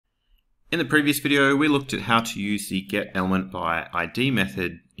In the previous video, we looked at how to use the getElementById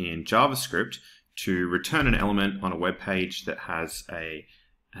method in JavaScript to return an element on a web page that has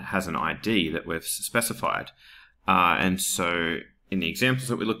an ID that we've specified. And so in the examples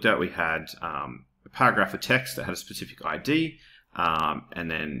that we looked at, we had a paragraph of text that had a specific ID, and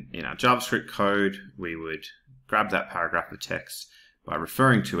then in our JavaScript code, we would grab that paragraph of text by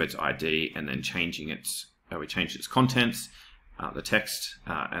referring to its ID and then changing we changed its contents, the text,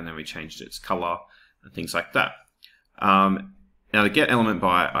 and then we changed its color and things like that. Now the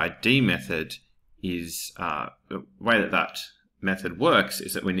getElementById method is the way that method works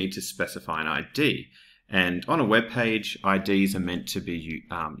is that we need to specify an ID. And on a web page, IDs are meant to be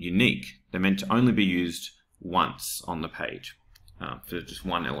unique. They're meant to only be used once on the page for just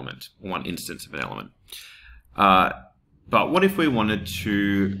one element, one instance of an element. But what if we wanted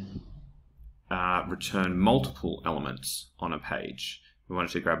to return multiple elements on a page? We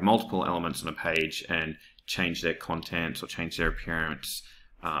wanted to grab multiple elements on a page and change their contents or change their appearance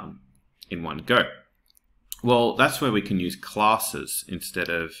in one go. Well, that's where we can use classes instead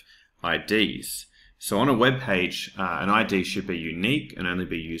of IDs. So on a web page, an ID should be unique and only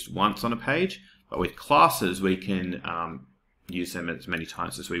be used once on a page, but with classes we can use them as many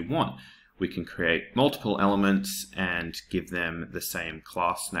times as we want. We can create multiple elements and give them the same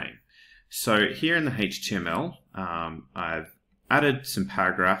class name. So here in the HTML, I've added some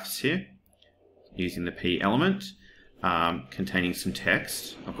paragraphs here using the p element containing some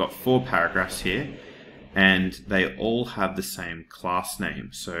text. I've got 4 paragraphs here, and they all have the same class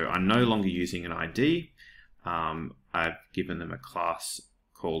name. So I'm no longer using an ID. I've given them a class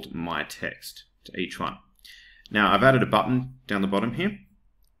called myText to each one. Now I've added a button down the bottom here,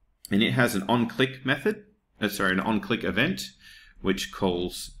 and it has an onClick method, an onClick event, which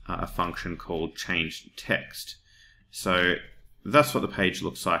calls a function called changeText. So that's what the page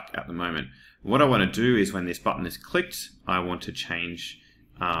looks like at the moment. What I want to do is when this button is clicked, I want to change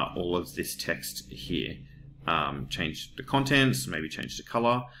all of this text here. Change the contents, maybe change the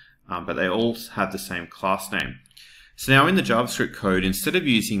color, but they all have the same class name. So now in the JavaScript code, instead of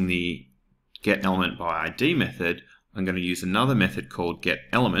using the getElementById method, I'm going to use another method called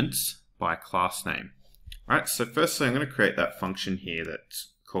getElementsByClassName. Alright, so firstly I'm going to create that function here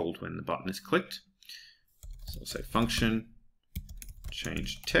that's called when the button is clicked. So I'll say function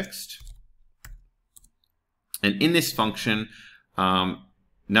change text. And in this function, now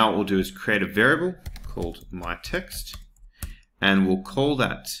what we'll do is create a variable called myText, and we'll call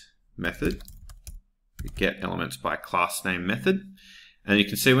that method the getElementsByClassName method. And you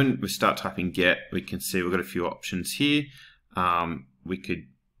can see when we start typing get, we can see we've got a few options here. We could,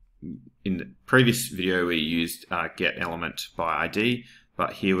 in the previous video, we used getElementById,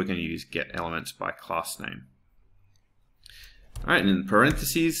 but here we're going to use getElementsByClassName. Alright, and in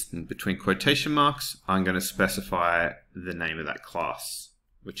parentheses, and between quotation marks, I'm going to specify the name of that class,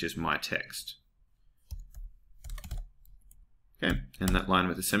 which is myText. Okay, and that line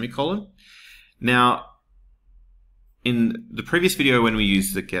with a semicolon. Now, in the previous video when we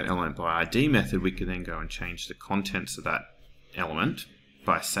used the getElementById method, we could then go and change the contents of that element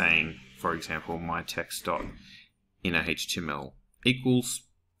by saying, for example, myText.innerHTML equals,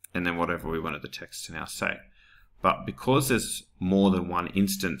 and then whatever we wanted the text to now say. But because there's more than one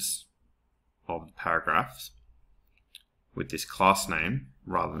instance of the paragraphs with this class name,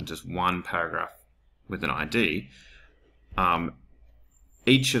 rather than just one paragraph with an ID,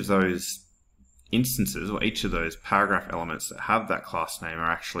 each of those instances or each of those paragraph elements that have that class name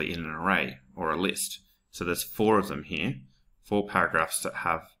are actually in an array or a list. So there's 4 of them here, 4 paragraphs that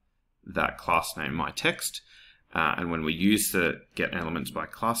have that class name myText, and when we use the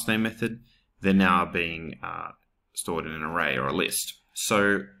getElementsByClassName method, they're now being stored in an array or a list.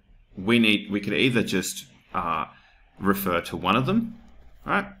 So we could either just refer to one of them,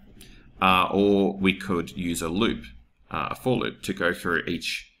 right? Or we could use a loop, a for loop, to go through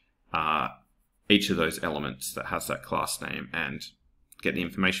each of those elements that has that class name and get the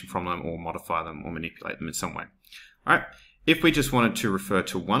information from them, or modify them, or manipulate them in some way. All right. If we just wanted to refer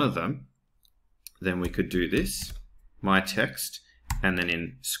to one of them, then we could do this, myText, and then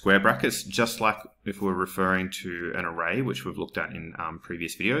in square brackets, just like if we're referring to an array, which we've looked at in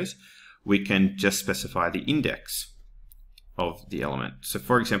previous videos, we can just specify the index of the element. So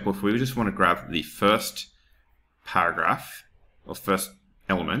for example, if we just want to grab the first paragraph or first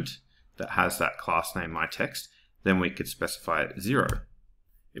element that has that class name myText, then we could specify 0.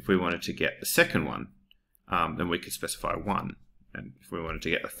 If we wanted to get the second one, then we could specify 1. And if we wanted to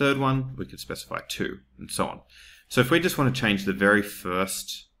get the third one, we could specify 2, and so on. So if we just want to change the very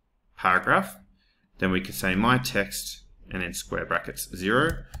first paragraph, then we could say myText and in square brackets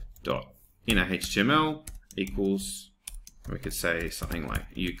 0 dot inner HTML equals, we could say something like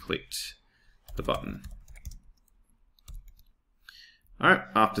you clicked the button. Alright,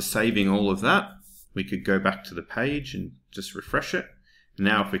 after saving all of that, we could go back to the page and just refresh it.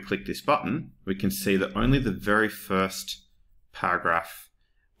 Now if we click this button, we can see that only the very first paragraph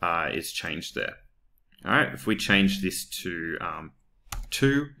is changed there. Alright, if we change this to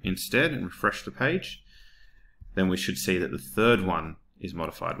 2 instead and refresh the page, then we should see that the third one is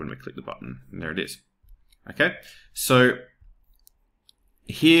modified when we click the button, and there it is. Okay, so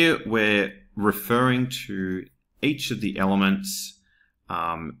here we're referring to each of the elements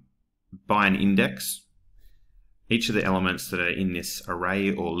by an index, each of the elements that are in this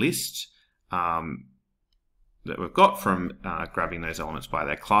array or list that we've got from grabbing those elements by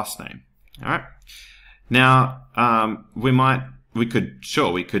their class name. All right. Now we could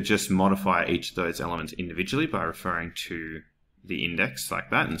just modify each of those elements individually by referring to the index like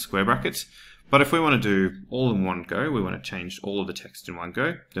that in square brackets. But if we want to do all in one go, we want to change all of the text in one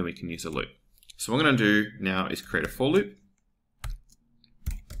go, then we can use a loop. So what we're going to do now is create a for loop.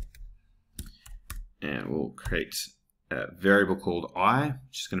 And we'll create a variable called I,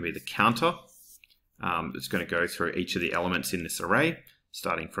 which is going to be the counter. It's going to go through each of the elements in this array,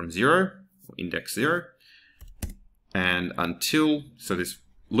 starting from 0, or index 0, and until, so this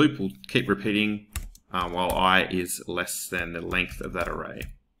loop will keep repeating while I is less than the length of that array,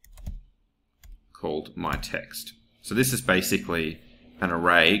 called myText. So this is basically an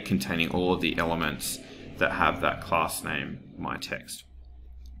array containing all of the elements that have that class name myText.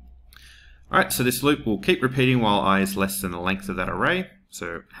 Alright, so this loop will keep repeating while I is less than the length of that array,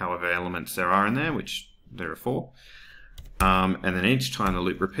 so however elements there are in there, which there are 4. And then each time the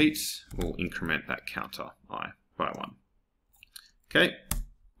loop repeats, we'll increment that counter I by 1. Okay,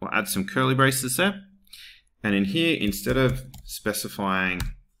 we'll add some curly braces there. And in here, instead of specifying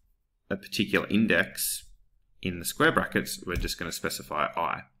a particular index in the square brackets, we're just going to specify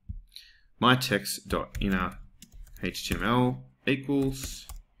I. myText.inner HTML equals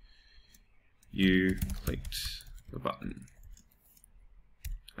you clicked the button.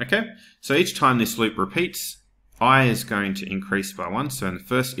 Okay, so each time this loop repeats, I is going to increase by 1. So in the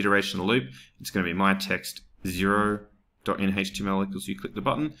first iteration of the loop, it's going to be myText0.inHTML equals you click the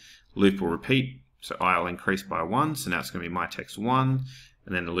button. Loop will repeat, so I will increase by 1. So now it's going to be myText1,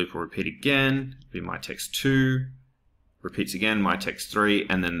 and then the loop will repeat again, be myText2, repeats again, myText3,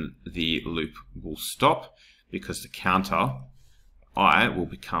 and then the loop will stop because the counter I will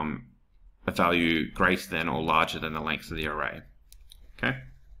become a value greater than or larger than the length of the array. Okay,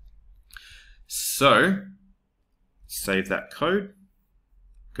 so save that code,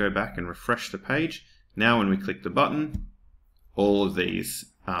 go back and refresh the page. Now when we click the button, all of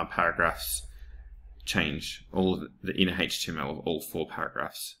these paragraphs change, all of the inner HTML of all 4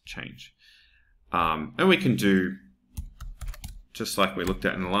 paragraphs change. And we can do, just like we looked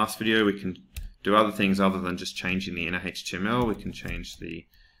at in the last video, we can do other things other than just changing the inner HTML. We can change the,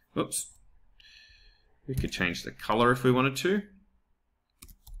 we could change the color if we wanted to.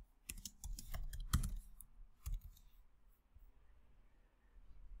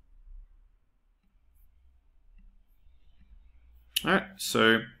 Alright,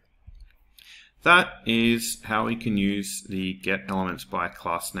 so that is how we can use the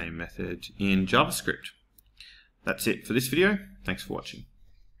getElementsByClassName method in JavaScript. That's it for this video. Thanks for watching.